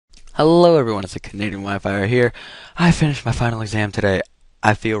Hello everyone, it's the TheCanadianWifier here. I finished my final exam today.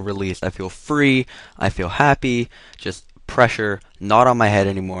 I feel released, I feel free, I feel happy, just pressure not on my head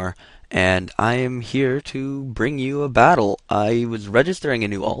anymore, and I am here to bring you a battle. I was registering a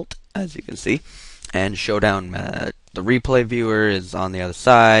new alt, as you can see, and Showdown, the replay viewer is on the other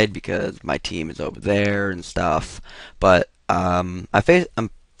side because my team is over there and stuff, but okay,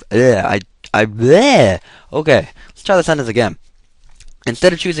 let's try the sentence again.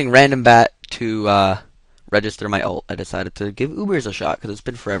 Instead of choosing random bat to register my ult, I decided to give Ubers a shot because it's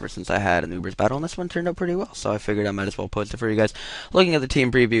been forever since I had an Ubers battle, and this one turned out pretty well. So I figured I might as well post it for you guys. Looking at the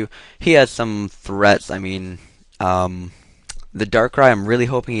team preview, he has some threats. I mean, the Darkrai, I'm really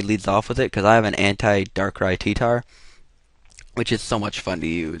hoping he leads off with it because I have an anti-Darkrai T-Tar, which is so much fun to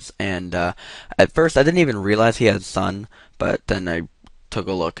use. And at first, I didn't even realize he had Sun, but then I took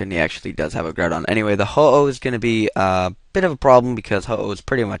a look and he actually does have a Groudon. Anyway, the Ho-Oh is going to be a bit of a problem because Ho-Oh is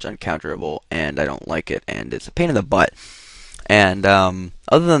pretty much uncounterable and I don't like it and it's a pain in the butt. And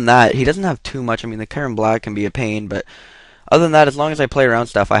other than that, he doesn't have too much. I mean, the Karen Black can be a pain, but other than that, as long as I play around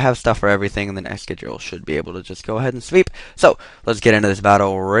stuff, I have stuff for everything, and then Excadrill should be able to just go ahead and sweep. So let's get into this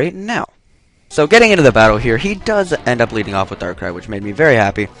battle right now. So getting into the battle here, he does end up leading off with Darkrai, which made me very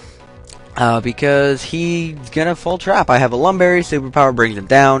happy. Because he's gonna full trap. I have a Lumberry, Superpower brings him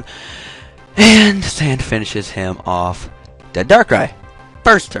down, and Sand finishes him off. Dead Darkrai.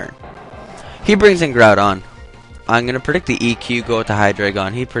 First turn. He brings in Groudon. I'm gonna predict the EQ, go with the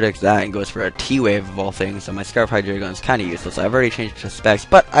Hydreigon. He predicts that and goes for a T-Wave of all things, so my Scarf Hydreigon is kinda useless. I've already changed it to Specs,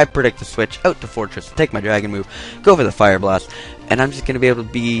 but I predict to switch out to Fortress, take my Dragon move, go for the Fire Blast, and I'm just gonna be able to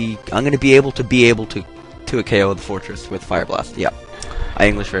a KO the Fortress with Fire Blast. Yeah. I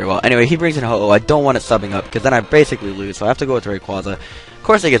English very well. Anyway, he brings in Ho-Oh. I don't want it subbing up because then I basically lose, so I have to go with Rayquaza. Of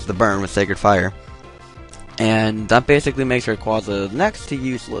course, he gets the burn with Sacred Fire. And that basically makes Rayquaza next to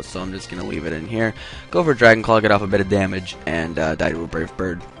useless, so I'm just going to leave it in here. Go for Dragon Claw, get off a bit of damage, and die to a Brave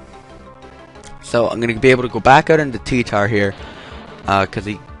Bird. So I'm going to be able to go back out into T-Tar here because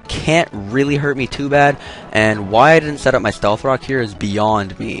he can't really hurt me too bad. And why I didn't set up my Stealth Rock here is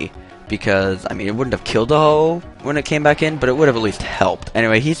beyond me. Because, I mean, it wouldn't have killed the Ho-Oh when it came back in, but it would have at least helped.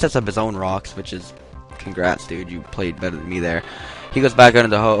 Anyway, he sets up his own rocks, which is, congrats, dude, you played better than me there. He goes back under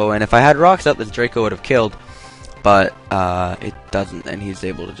the Ho-Oh, and if I had rocks up, this Draco would have killed, but it doesn't, and he's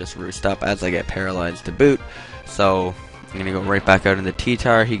able to just roost up as I get paralyzed to boot. So, I'm going to go right back out into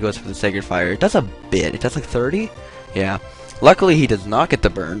T-Tar. He goes for the Sacred Fire. It does a bit. It does like 30? Yeah. Luckily, he does not get the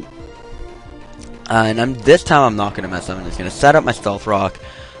burn. And this time, I'm not going to mess up. I'm just going to set up my Stealth Rock.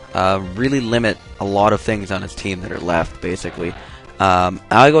 Really limit a lot of things on his team that are left, basically.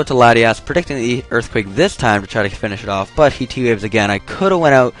 I go to Latias, predicting the Earthquake this time to try to finish it off, but he T-Waves again. I could have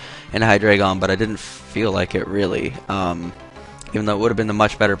went out in Hydreigon, but I didn't feel like it, really. Even though it would have been the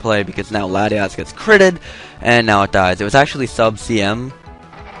much better play, because now Latias gets critted, and now it dies. It was actually sub-CM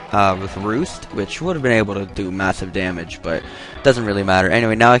with Roost, which would have been able to do massive damage, but it doesn't really matter.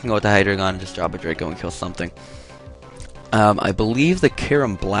 Anyway, now I can go with the Hydreigon and just drop a Draco and kill something. I believe the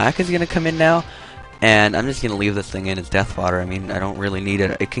Karen Black is going to come in now, and I'm just going to leave this thing in as death fodder. I mean, I don't really need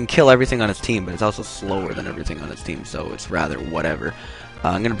it. It can kill everything on its team, but it's also slower than everything on its team, so it's rather whatever.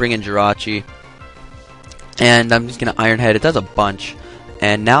 I'm going to bring in Jirachi, and I'm just going to Iron Head. It does a bunch,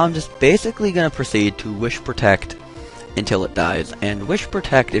 and now I'm just basically going to proceed to Wish Protect until it dies. And Wish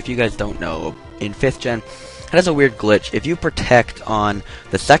Protect, if you guys don't know, in 5th gen, it has a weird glitch. If you protect on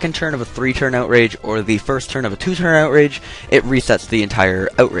the second turn of a 3-turn outrage or the first turn of a 2-turn outrage, it resets the entire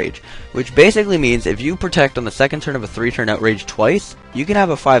outrage. Which basically means if you protect on the second turn of a 3-turn outrage twice, you can have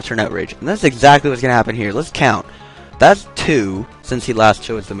a 5-turn outrage. And that's exactly what's going to happen here. Let's count. That's 2 since he last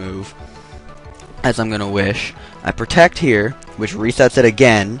chose the move. As I'm going to wish. I protect here, which resets it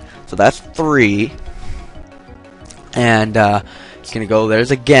again. So that's 3. And it's going to go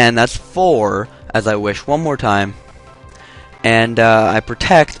there's again. That's 4. As I wish one more time, and I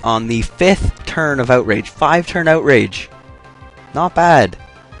protect on the 5th turn of outrage, 5-turn outrage, not bad.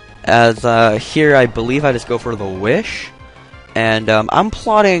 As here I believe I just go for the wish, and I'm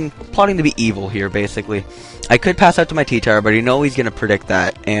plotting to be evil here. Basically, I could pass out to my T-Tar, but I know he's gonna predict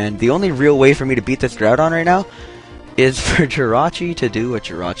that, and the only real way for me to beat this Groudon right now is for Jirachi to do what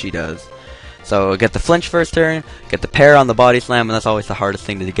Jirachi does. So get the flinch first turn, get the pair on the body slam, and that's always the hardest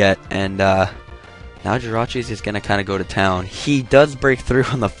thing to get. And now Jirachi is just going to kind of go to town. He does break through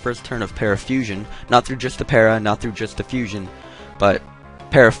on the first turn of Parafusion. Not through just the Para, not through just the Fusion. But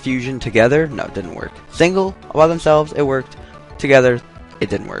Parafusion together? No, it didn't work. Single, by themselves, it worked. Together,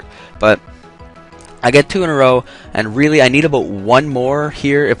 it didn't work. But I get 2 in a row, and really I need about 1 more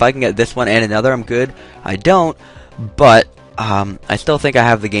here. If I can get this one and another, I'm good. I don't, but I still think I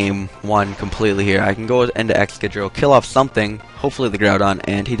have the game won completely here. I can go into Excadrill, kill off something, hopefully the Groudon,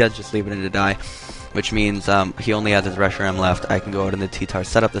 and he does just leave it in to die, which means he only has his Reshiram left. I can go out in the T-Tar,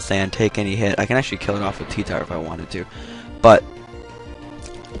 set up the sand, take any hit. I can actually kill it off with T-Tar if I wanted to, but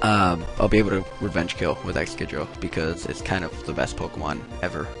I'll be able to revenge kill with Excadrill because it's kind of the best Pokemon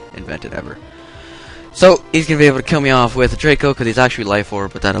ever invented ever. So he's going to be able to kill me off with Draco because he's actually Life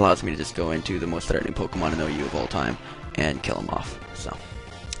Orb, but that allows me to just go into the most threatening Pokemon in OU of all time and kill him off. So,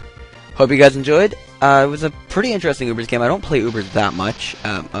 hope you guys enjoyed. It was a pretty interesting Ubers game. I don't play Ubers that much.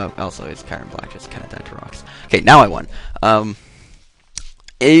 Also, it's Kyron Black just kind of died to rocks. Okay, now I won. I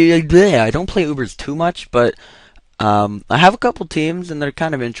don't play Ubers too much, but I have a couple teams and they're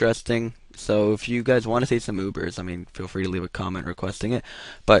kind of interesting. So if you guys want to see some Ubers, I mean, feel free to leave a comment requesting it.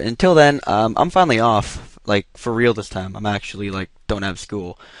 But until then, I'm finally off, like, for real this time. I'm actually, like, don't have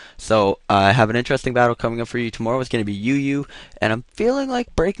school. So I have an interesting battle coming up for you tomorrow. It's going to be UU, and I'm feeling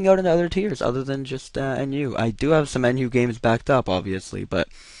like breaking out into other tiers other than just NU. I do have some NU games backed up, obviously, but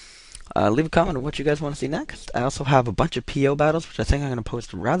leave a comment on what you guys want to see next. I also have a bunch of PO battles, which I think I'm going to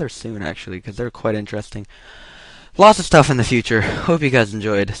post rather soon, actually, because they're quite interesting. Lots of stuff in the future. Hope you guys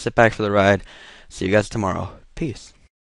enjoyed. Sit back for the ride. See you guys tomorrow. Peace.